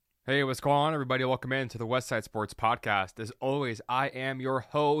Hey, what's going on, everybody? Welcome in to the Westside Sports Podcast. As always, I am your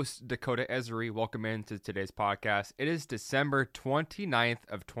host, Dakota Esri. Welcome into today's podcast. It is December 29th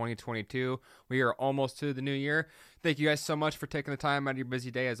of 2022. We are almost to the new year. Thank you guys so much for taking the time out of your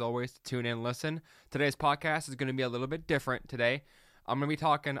busy day, as always, to tune in and listen. Today's podcast is going to be a little bit different today. I'm going to be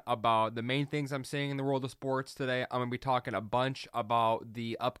talking about the main things I'm seeing in the world of sports today. I'm going to be talking a bunch about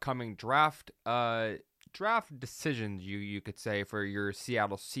the upcoming draft decisions, you could say, for your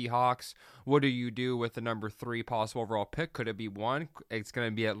Seattle Seahawks. What do you do with the number 3 possible overall pick? Could it be 1? It's going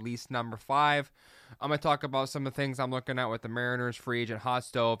to be at least number 5. I'm going to talk about some of the things I'm looking at with the Mariners, free agent, hot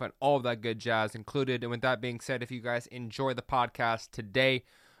stove, and all of that good jazz included. And with that being said, if you guys enjoy the podcast today,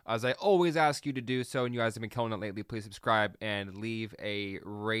 as I always ask you to do so, and you guys have been killing it lately, please subscribe and leave a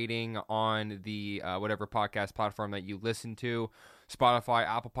rating on the whatever podcast platform that you listen to. Spotify,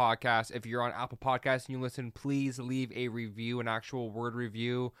 Apple Podcasts. If you're on Apple Podcasts and you listen, please leave a review, an actual word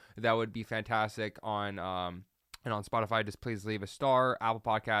review. That would be fantastic. And on Spotify, just please leave a star. Apple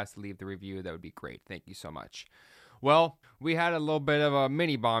Podcasts, leave the review. That would be great. Thank you so much. Well, we had a little bit of a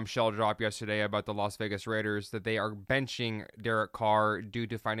mini bombshell drop yesterday about the Las Vegas Raiders that they are benching Derek Carr due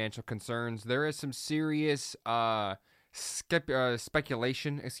to financial concerns. There is some serious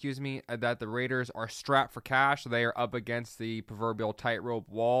speculation, that the Raiders are strapped for cash. They are up against the proverbial tightrope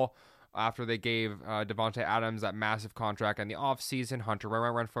wall after they gave Devontae Adams that massive contract in the offseason. Hunter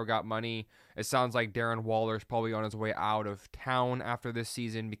Renfrow got money. It sounds like Darren Waller's probably on his way out of town after this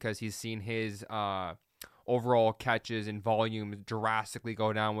season because he's seen his overall catches and volume drastically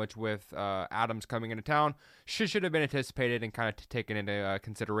go down, which with Adams coming into town should have been anticipated and kind of taken into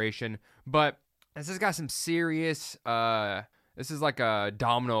consideration. But this has got some serious, this is like a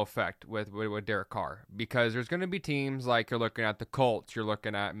domino effect with Derek Carr, because there's going to be teams like you're looking at the Colts, you're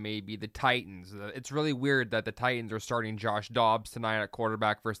looking at maybe the Titans. It's really weird that the Titans are starting Josh Dobbs tonight at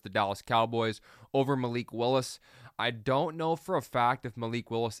quarterback versus the Dallas Cowboys over Malik Willis. I don't know for a fact if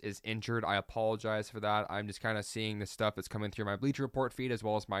Malik Willis is injured. I apologize for that. I'm just kind of seeing the stuff that's coming through my Bleacher Report feed as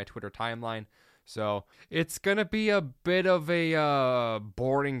well as my Twitter timeline. So it's going to be a bit of a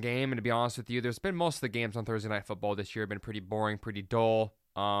boring game. And to be honest with you, there's been most of the games on Thursday Night Football this year have been pretty boring, pretty dull.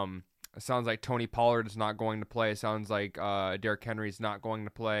 It sounds like Tony Pollard is not going to play. It sounds like Derrick Henry is not going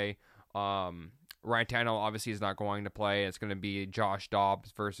to play. Ryan Tannehill obviously is not going to play. It's going to be Josh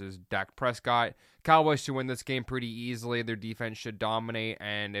Dobbs versus Dak Prescott. Cowboys should win this game pretty easily. Their defense should dominate.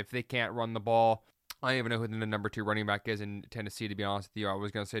 And if they can't run the ball, I don't even know who the number 2 running back is in Tennessee, to be honest with you. I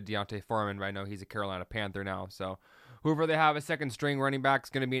was going to say Deontay Foreman, but I know he's a Carolina Panther now. So whoever they have a second string running back is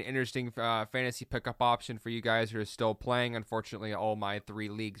going to be an interesting fantasy pickup option for you guys who are still playing. Unfortunately, all my 3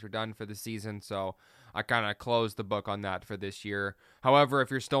 leagues are done for the season, so I kind of closed the book on that for this year. However, if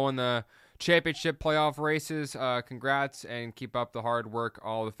you're still in the championship playoff races, congrats and keep up the hard work.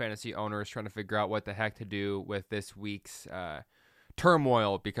 All the fantasy owners trying to figure out what the heck to do with this week's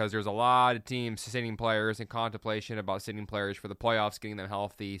turmoil, because there's a lot of teams sitting players in contemplation about sitting players for the playoffs, getting them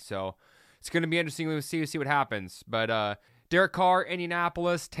healthy. So it's going to be interesting to see what happens. But Derek Carr,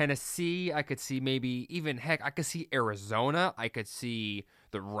 Indianapolis, Tennessee, I could see maybe even, I could see Arizona. I could see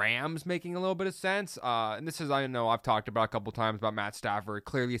the Rams making a little bit of sense. And this is, I know I've talked about a couple times about Matt Stafford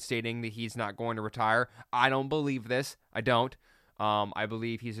clearly stating that he's not going to retire. I don't believe this. I don't. I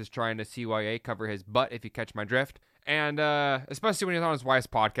believe he's just trying to CYA, cover his butt, if you catch my drift. And especially when he's on his wife's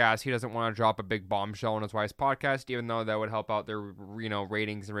podcast, he doesn't want to drop a big bombshell on his wife's podcast, even though that would help out their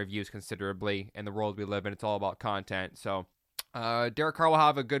ratings and reviews considerably. In the world we live in, it's all about content. So Derek Carr will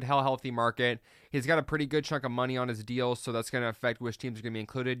have a good, healthy market. He's got a pretty good chunk of money on his deal, so that's going to affect which teams are going to be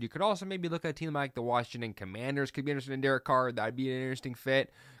included. You could also maybe look at a team like the Washington Commanders could be interested in Derek Carr. That'd be an interesting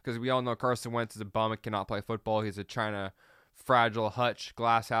fit, because we all know Carson Wentz is a bum and cannot play football. He's a China fragile hutch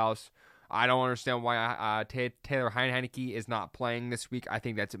glass house. I don't understand why Taylor Heineke is not playing this week. I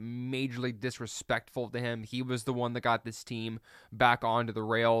think that's majorly disrespectful to him. He was the one that got this team back onto the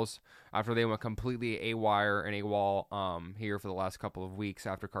rails after they went completely AWire and AWOL here for the last couple of weeks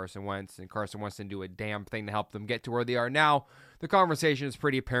after Carson Wentz. And Carson Wentz didn't do a damn thing to help them get to where they are now. The conversation is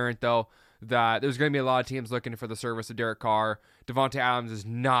pretty apparent, though, that there's going to be a lot of teams looking for the service of Derek Carr. Devontae Adams is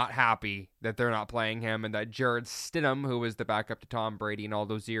not happy that they're not playing him, and that Jared Stidham, who was the backup to Tom Brady in all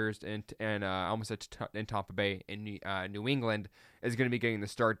those years, and almost in Tampa Bay in New England, is going to be getting the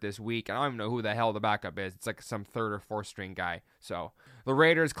start this week. And I don't even know who the hell the backup is. It's like some 3rd or 4th string guy. So the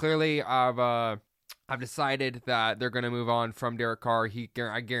Raiders clearly have decided that they're going to move on from Derek Carr.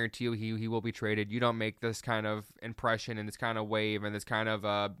 I guarantee you he will be traded. You don't make this kind of impression and this kind of wave and this kind of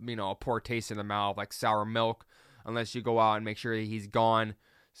a poor taste in the mouth like sour milk unless you go out and make sure that he's gone.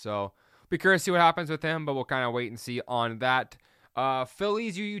 So be curious to see what happens with him, but we'll kind of wait and see on that.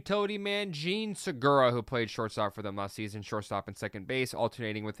 Phillies, your utility man, Gene Segura, who played shortstop for them last season, shortstop and second base,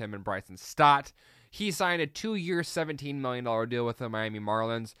 alternating with him and Bryson Stott. He signed a 2-year, $17 million deal with the Miami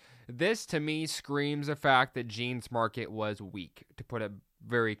Marlins. This, to me, screams the fact that Gene's market was weak, to put it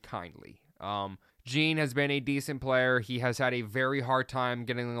very kindly. Gene has been a decent player. He has had a very hard time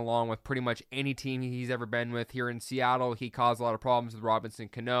getting along with pretty much any team he's ever been with. Here in Seattle, he caused a lot of problems with Robinson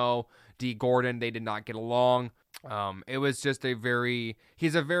Cano, D. Gordon. They did not get along. It was just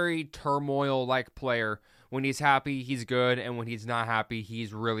he's a very turmoil-like player. When he's happy, he's good, and when he's not happy,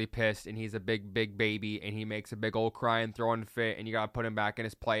 he's really pissed, and he's a big, big baby, and he makes a big old cry and throwing fit, and you gotta put him back in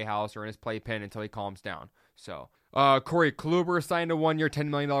his playhouse or in his playpen until he calms down. So, Cory Kluber signed a 1-year, $10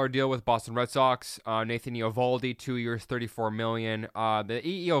 million deal with Boston Red Sox. Nathan Eovaldi, 2 years, $34 million. The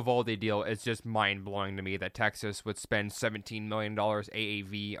Eovaldi deal is just mind-blowing to me that Texas would spend $17 million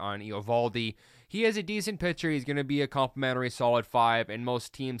AAV on Eovaldi. He is a decent pitcher. He's going to be a complimentary solid 5. In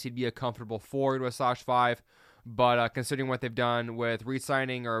most teams, he'd be a comfortable 4 to a /5. But considering what they've done with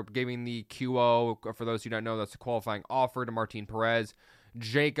re-signing or giving the QO, for those who don't know, that's a qualifying offer to Martin Perez,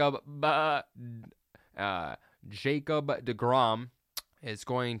 Jacob deGrom is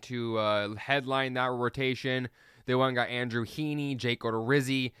going to headline that rotation. They went and got Andrew Heaney, Jake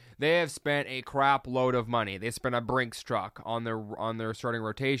Odorizzi. They have spent a crap load of money. They spent a Brinks truck on their starting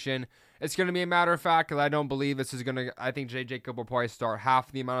rotation. It's going to be a matter of fact, because I don't believe this is going to... I think Jacob will probably start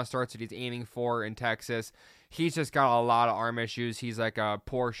half the amount of starts that he's aiming for in Texas. He's just got a lot of arm issues. He's like a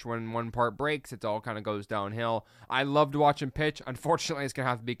Porsche. When one part breaks, it all kind of goes downhill. I love to watch him pitch. Unfortunately, it's going to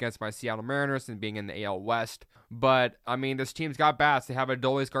have to be against my Seattle Mariners and being in the AL West. But, I mean, this team's got bats. They have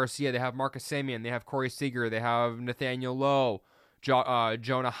Adolis Garcia. They have Marcus Semien. They have Corey Seager. They have Nathaniel Lowe,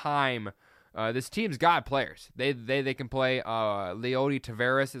 Jonah Heim. This team's got players. They can play. Leody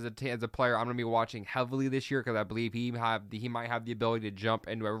Taveras is a player I'm going to be watching heavily this year because I believe he might have the ability to jump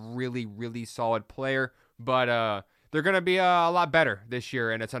into a really, really solid player. But they're going to be a lot better this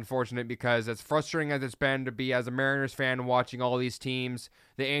year, and it's unfortunate because as frustrating as it's been to be as a Mariners fan watching all these teams,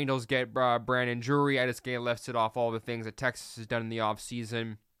 the Angels get Brandon Drury. I just get listed off all the things that Texas has done in the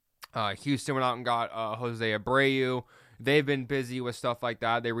offseason. Houston went out and got Jose Abreu. They've been busy with stuff like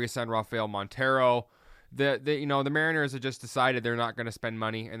that. They re-signed Rafael Montero. The Mariners have just decided they're not going to spend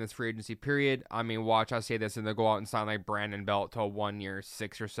money in this free agency period. I mean, watch, I say this, and they'll go out and sign like Brandon Belt to a 1-year,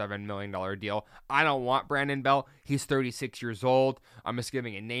 $6 or $7 million deal. I don't want Brandon Belt. He's 36 years old. I'm just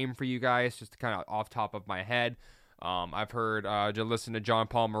giving a name for you guys, just kind of off top of my head. I've heard, listen to Jon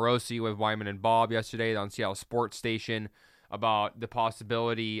Morosi with Wyman and Bob yesterday on Seattle Sports Station about the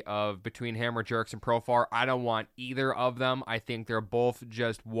possibility of between him or Jerickson Profar. I don't want either of them. I think they're both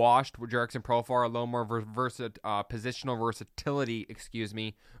just washed. With Jerickson Profar, a little more positional versatility,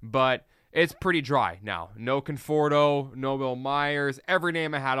 but it's pretty dry now. No Conforto, no Will Myers. Every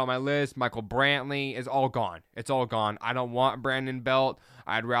name I had on my list, Michael Brantley, is all gone. It's all gone. I don't want Brandon Belt.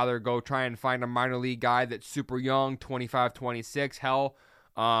 I'd rather go try and find a minor league guy that's super young, 25, 26. Hell,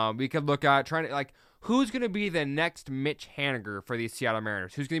 we could look at trying to, who's going to be the next Mitch Haniger for these Seattle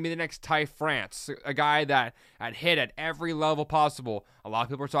Mariners? Who's going to be the next Ty France? A guy that had hit at every level possible. A lot of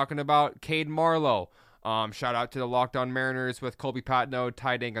people are talking about Cade Marlowe. Shout out to the Locked On Mariners with Colby Patno,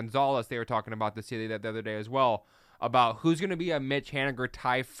 Ty Dane Gonzalez. They were talking about this the other day as well, about who's going to be a Mitch Haniger,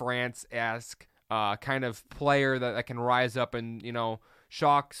 Ty France-esque kind of player that can rise up and,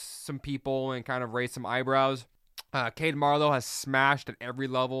 shock some people and kind of raise some eyebrows. Cade Marlowe has smashed at every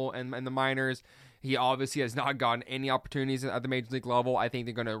level in the minors. He obviously has not gotten any opportunities at the major league level. I think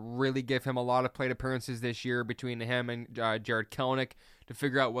they're going to really give him a lot of plate appearances this year between him and Jared Kelenic to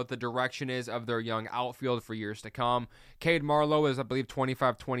figure out what the direction is of their young outfield for years to come. Cade Marlowe is, I believe,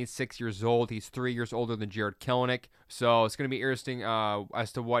 25, 26 years old. He's 3 years older than Jared Kelenic. So it's going to be interesting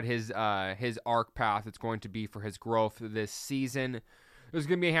as to what his arc path is going to be for his growth this season. There's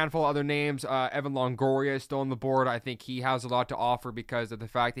going to be a handful of other names. Evan Longoria is still on the board. I think he has a lot to offer because of the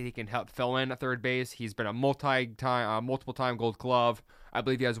fact that he can help fill in at third base. He's been a multiple-time Gold Glove. I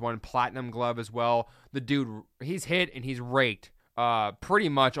believe he has one Platinum Glove as well. The dude, he's hit and he's raked pretty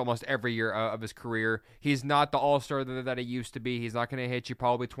much almost every year of his career. He's not the all-star that he used to be. He's not going to hit you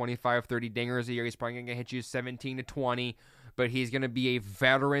probably 25, 30 dingers a year. He's probably going to hit you 17 to 20. But he's going to be a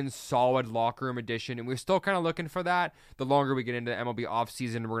veteran, solid locker room addition, and we're still kind of looking for that. The longer we get into the MLB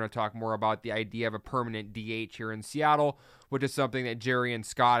offseason, we're going to talk more about the idea of a permanent DH here in Seattle, which is something that Jerry and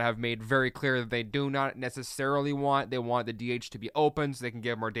Scott have made very clear that they do not necessarily want. They want the DH to be open so they can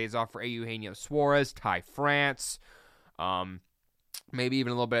give more days off for Eugenio Suarez, Ty France, maybe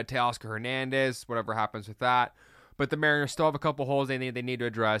even a little bit of Teoscar Hernandez, whatever happens with that. But the Mariners still have a couple holes they need to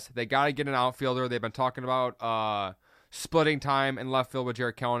address. They got to get an outfielder. They've been talking about splitting time in left field with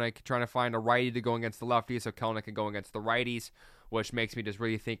Jarred Kelenic, trying to find a righty to go against the lefties so Kelenic can go against the righties, which makes me just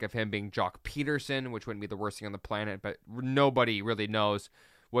really think of him being Jock Peterson, which wouldn't be the worst thing on the planet, but nobody really knows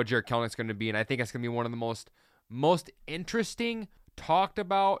what Jarred Kelenic's going to be, and I think it's going to be one of the most interesting, talked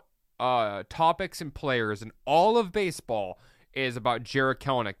about topics and players in all of baseball is about Jarred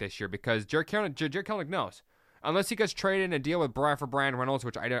Kelenic this year, because Jarred Kelenic knows. Unless he gets traded in a deal with Bryan Reynolds,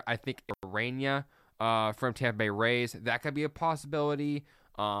 which I think Urania from Tampa Bay Rays, that could be a possibility.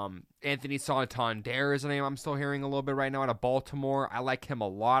 Anthony Santander is a name I'm still hearing a little bit right now out of Baltimore. I like him a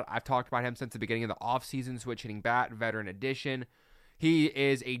lot. I've talked about him since the beginning of the offseason, switch hitting bat, veteran addition. He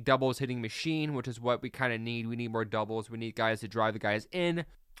is a doubles hitting machine, which is what we kind of need. We need more doubles. We need guys to drive the guys in.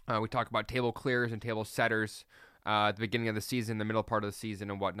 We talk about table clears and table setters at the beginning of the season, the middle part of the season,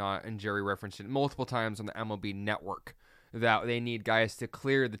 and whatnot. And Jerry referenced it multiple times on the MLB Network that they need guys to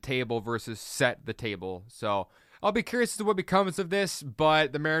clear the table versus set the table. So I'll be curious as to what becomes of this,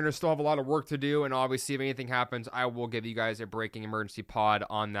 but the Mariners still have a lot of work to do, and obviously if anything happens, I will give you guys a breaking emergency pod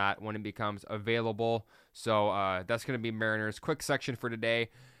on that when it becomes available. So that's going to be Mariners. Quick section for today.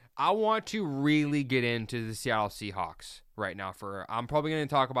 I want to really get into the Seattle Seahawks right now. I'm probably going to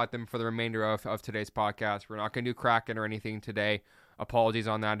talk about them for the remainder of today's podcast. We're not going to do Kraken or anything today. Apologies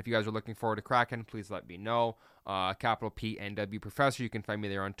on that. If you guys are looking forward to Kraken, please let me know. Capital PNW Professor. You can find me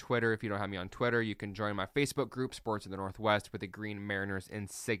there on Twitter. If you don't have me on Twitter, you can join my Facebook group, Sports in the Northwest, with the Green Mariners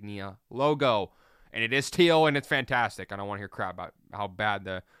insignia logo. And it is teal, and it's fantastic. I don't want to hear crap about how bad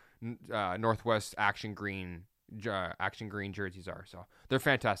the Northwest Action Green jerseys are. So they're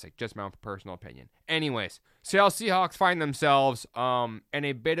fantastic. Just my own personal opinion. Anyways, Seattle Seahawks find themselves in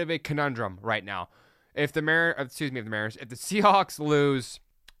a bit of a conundrum right now. If the Seahawks lose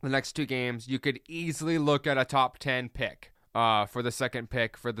the next two games, you could easily look at a top 10 pick for the second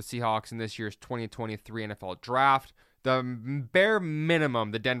pick for the Seahawks in this year's 2023 NFL Draft. The bare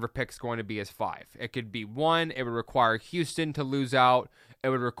minimum the Denver pick is going to be is 5. It could be 1. It would require Houston to lose out. It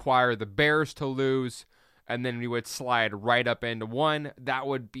would require the Bears to lose. And then we would slide right up into 1. That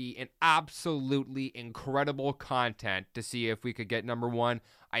would be an absolutely incredible content to see if we could get number 1.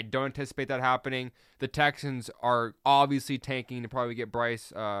 I don't anticipate that happening. The Texans are obviously tanking to probably get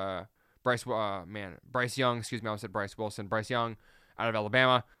Bryce Young. Excuse me, I said Bryce Wilson. Bryce Young out of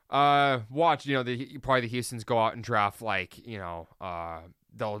Alabama. Watch, probably the Houstons go out and draft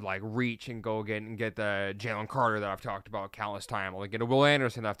they'll reach and go get the Jalen Carter that I've talked about countless times. Or get a Will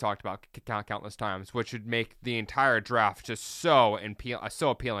Anderson that I've talked about countless times, which would make the entire draft just so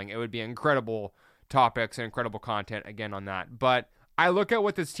appealing. It would be incredible topics and incredible content again on that. But I look at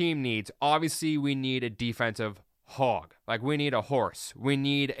what this team needs. Obviously, we need a defensive hog. We need a horse. We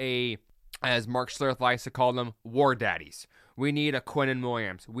need as Mark Schlereth likes to call them, war daddies. We need a Quinnen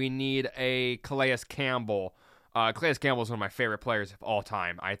Williams. We need a Calais Campbell. Calais Campbell is one of my favorite players of all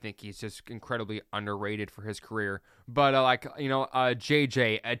time. I think he's just incredibly underrated for his career. But a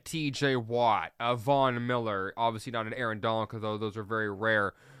JJ, a TJ Watt, a Von Miller, obviously not an Aaron Donald because those are very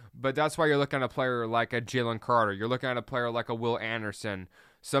rare. But that's why you're looking at a player like a Jalen Carter. You're looking at a player like a Will Anderson,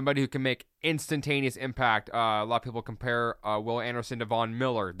 somebody who can make instantaneous impact. A lot of people compare Will Anderson to Von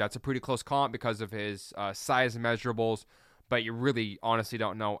Miller. That's a pretty close comp because of his size and measurables. But you really honestly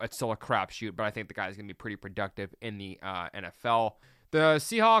don't know. It's still a crapshoot, but I think the guy's going to be pretty productive in the NFL. The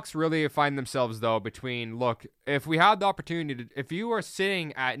Seahawks really find themselves, though, if we had the opportunity if you are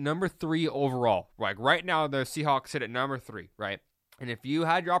sitting at number 3 overall, right now the Seahawks sit at number 3, right? And if you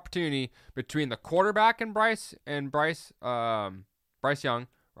had your opportunity between the quarterback and Bryce Young,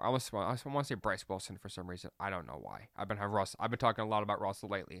 or I want to say Bryce Wilson for some reason. I don't know why. I've been talking a lot about Russell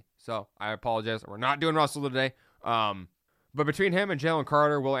lately, so I apologize. We're not doing Russell today. But between him and Jalen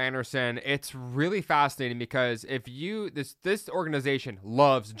Carter, Will Anderson, it's really fascinating because this organization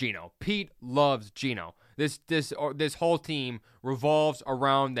loves Geno. Pete loves Geno. This whole team revolves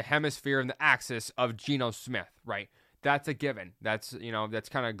around the hemisphere and the axis of Geno Smith, right? That's a given. That's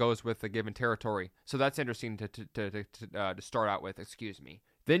kind of goes with the given territory. So that's interesting to start out with. Excuse me.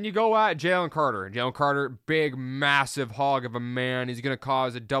 Then you go at Jalen Carter. Jalen Carter, big, massive hog of a man. He's going to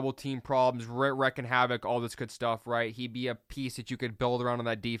cause a double team problems, wrecking havoc, all this good stuff, right? He'd be a piece that you could build around on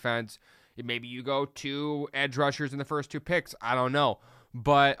that defense. Maybe you go 2 edge rushers in the first 2 picks. I don't know.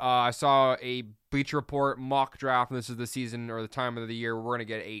 But I saw a Bleacher Report mock draft, and this is the season or the time of the year where we're going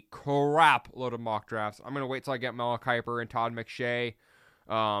to get a crap load of mock drafts. I'm going to wait till I get Mel Kiper and Todd McShay,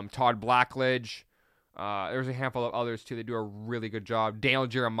 Todd Blackledge. There's a handful of others, too, that do a really good job. Daniel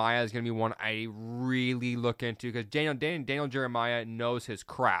Jeremiah is going to be one I really look into because Daniel Jeremiah knows his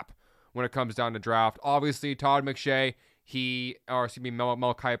crap when it comes down to draft. Obviously, Todd McShay,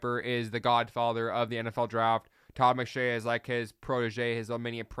 Mel Kiper is the godfather of the NFL draft. Todd McShay is like his protege, his little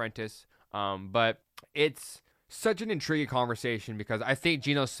mini apprentice. But it's such an intriguing conversation because I think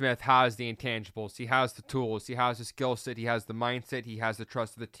Geno Smith has the intangibles. He has the tools. He has the skill set. He has the mindset. He has the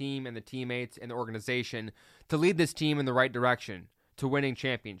trust of the team and the teammates and the organization to lead this team in the right direction to winning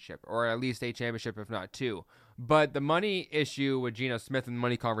championship, or at least a championship, if not two. But the money issue with Geno Smith and the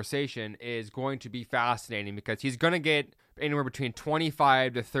money conversation is going to be fascinating because he's going to get anywhere between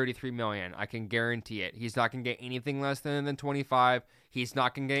 25 to 33 million. I can guarantee it. He's not going to get anything less than 25. He's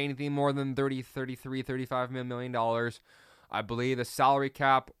not going to get anything more than 30, 33, 35 million dollars. I believe the salary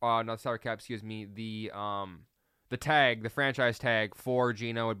cap, not salary cap, excuse me, the tag, the franchise tag for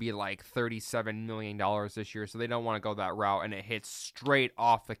Geno would be like $37 million this year. So they don't want to go that route, and it hits straight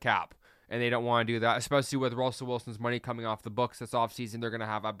off the cap. And they don't want to do that, especially with Russell Wilson's money coming off the books this offseason. They're going to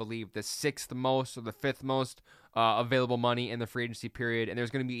have, I believe, the 6th most or the 5th most available money in the free agency period. And there's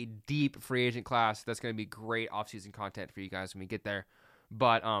going to be a deep free agent class. That's going to be great offseason content for you guys when we get there.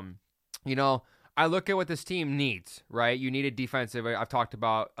 But, I look at what this team needs, right? You need a defensive. I've talked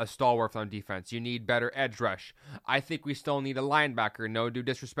about a stalwart on defense. You need better edge rush. I think we still need a linebacker. No due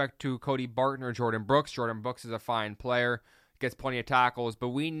disrespect to Cody Barton or Jordan Brooks. Jordan Brooks is a fine player. Gets plenty of tackles, but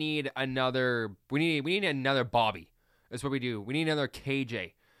we need another Bobby. That's what we do. We need another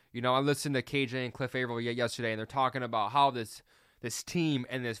KJ. I listened to KJ and Cliff Averill yesterday, and they're talking about how this team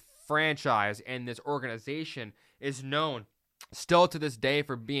and this franchise and this organization is known still to this day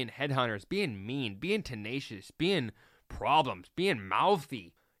for being headhunters, being mean, being tenacious, being problems, being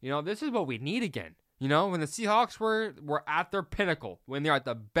mouthy. This is what we need again. When the Seahawks were at their pinnacle, when they're at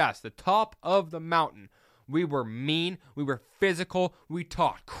the best, the top of the mountain, we were mean. We were physical. We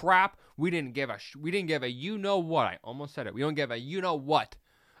talked crap. We didn't give a you know what. I almost said it. We don't give a you know what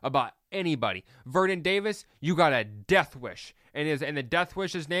about anybody. Vernon Davis, you got a death wish, and the death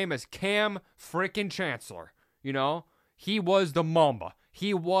wish's name is Cam freaking Chancellor. He was the Mamba.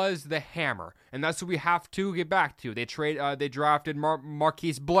 He was the hammer, and that's what we have to get back to. They drafted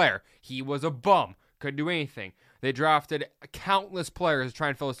Marquise Blair. He was a bum. Couldn't do anything. They drafted countless players to try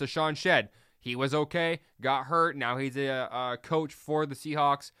and fill us. Deshaun Shedd. He was okay, got hurt. Now he's a coach for the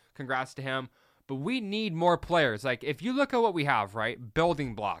Seahawks. Congrats to him. But we need more players. Like, if you look at what we have, right,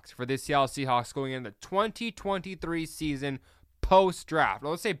 building blocks for the Seattle Seahawks going into the 2023 season post-draft.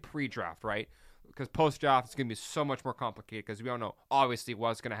 Let's say pre-draft, right? Because post-draft is going to be so much more complicated because we don't know, obviously,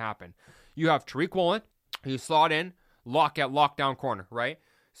 what's going to happen. You have Tariq Woolen, who you slot in, lockdown corner, right?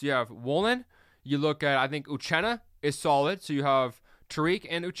 So you have Woolen. You look at, I think, Uchenna is solid. So you have Tariq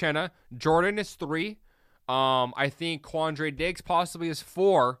and Uchenna. Jordan is 3. I think Quandre Diggs possibly is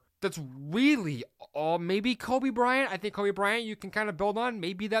 4. That's really all. Maybe Kobe Bryant. I think Kobe Bryant you can kind of build on.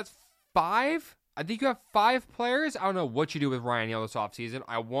 Maybe that's 5. I think you have 5 players. I don't know what you do with Ryan Neal this offseason.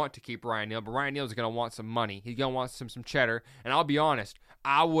 I want to keep Ryan Neal, but Ryan Neal is going to want some money. He's going to want some cheddar. And I'll be honest,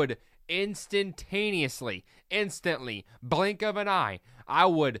 I would instantly, blink of an eye, I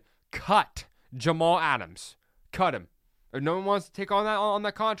would cut Jamal Adams. Cut him. If no one wants to take on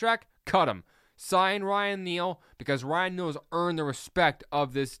that contract, cut him. Sign Ryan Neal because Ryan Neal has earned the respect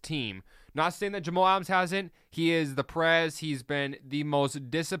of this team. Not saying that Jamal Adams hasn't. He is the prez. He's been the most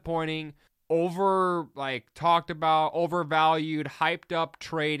disappointing, talked about, overvalued, hyped up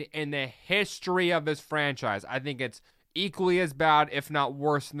trade in the history of this franchise. I think it's equally as bad, if not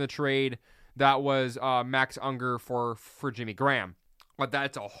worse, than the trade that was Max Unger for Jimmy Graham. But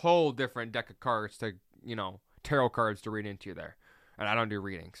that's a whole different deck of cards to, tarot cards to read into there. And I don't do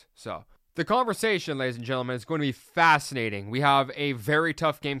readings. So the conversation, ladies and gentlemen, is going to be fascinating. We have a very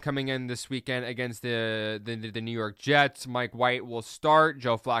tough game coming in this weekend against the New York Jets. Mike White will start.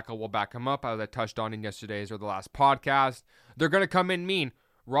 Joe Flacco will back him up, as I touched on in yesterday's or the last podcast. They're going to come in mean.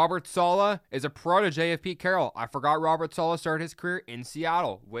 Robert Saleh is a protege of Pete Carroll. I forgot Robert Saleh started his career in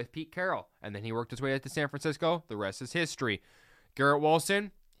Seattle with Pete Carroll. And then he worked his way up to San Francisco. The rest is history. Garrett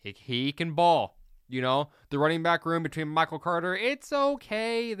Wilson, he can ball. The running back room between Michael Carter, it's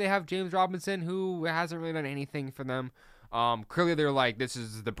okay. They have James Robinson, who hasn't really done anything for them. Clearly, they're like, this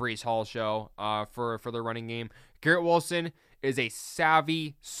is the Breece Hall show for their running game. Garrett Wilson is a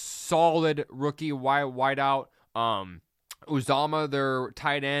savvy, solid rookie wideout. Uzama, their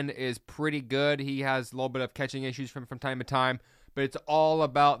tight end, is pretty good. He has a little bit of catching issues from time to time. But it's all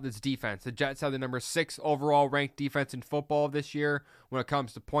about this defense. The Jets have the number 6 overall ranked defense in football this year when it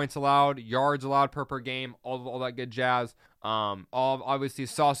comes to points allowed, yards allowed per game, all that good jazz. Obviously,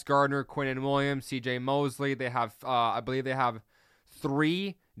 Sauce Gardner, Quinnen Williams, C.J. Mosley. They have, I believe they have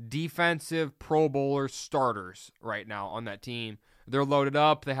 3 defensive Pro Bowler starters right now on that team. They're loaded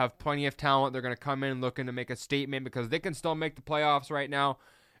up. They have plenty of talent. They're going to come in looking to make a statement because they can still make the playoffs right now.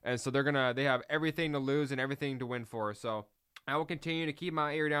 And so they have everything to lose and everything to win for. So I will continue to keep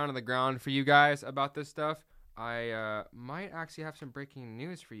my ear down to the ground for you guys about this stuff. I might actually have some breaking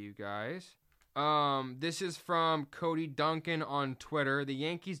news for you guys. This is from Cody Duncan on Twitter. The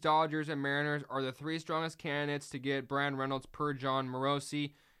Yankees, Dodgers, and Mariners are the 3 strongest candidates to get Bryan Reynolds per Jon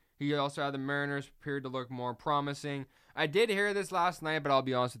Morosi. He also had the Mariners prepared to look more promising. I did hear this last night, but I'll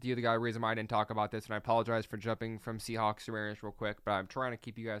be honest with you, the reason why I didn't talk about this, and I apologize for jumping from Seahawks to Mariners real quick, but I'm trying to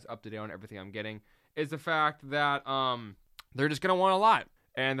keep you guys up to date on everything I'm getting, is the fact that they're just going to want a lot.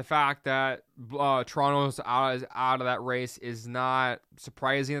 And the fact that Toronto's out of that race is not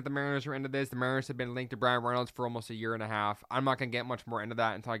surprising that the Mariners are into this. The Mariners have been linked to Bryan Reynolds for almost a year and a half. I'm not going to get much more into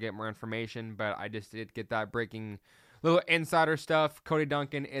that until I get more information, but I just did get that breaking little insider stuff. Cody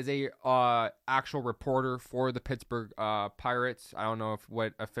Duncan is a actual reporter for the Pittsburgh Pirates. I don't know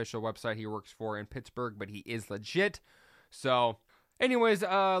what official website he works for in Pittsburgh, but he is legit. So anyways,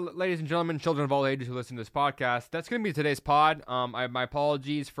 ladies and gentlemen, children of all ages who listen to this podcast, that's going to be today's pod. My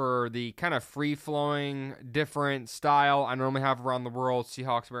apologies for the kind of free-flowing, different style I normally have around the world,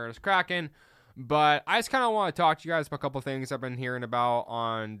 Seahawks, Mariners, Kraken. But I just kind of want to talk to you guys about a couple of things I've been hearing about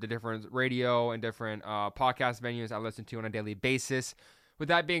on the different radio and different podcast venues I listen to on a daily basis. With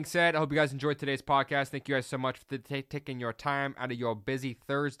that being said, I hope you guys enjoyed today's podcast. Thank you guys so much for taking your time out of your busy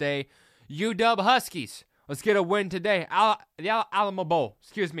Thursday. UW Huskies, let's get a win today. The Alamo Bowl,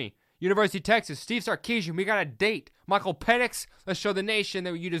 University of Texas, Steve Sarkisian, we got a date. Michael Penix, let's show the nation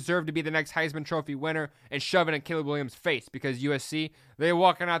that you deserve to be the next Heisman Trophy winner and shove it in Caleb Williams' face, because USC, they're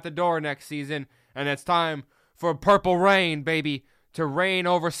walking out the door next season, and it's time for Purple Rain, baby, to reign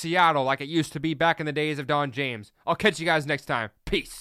over Seattle like it used to be back in the days of Don James. I'll catch you guys next time. Peace.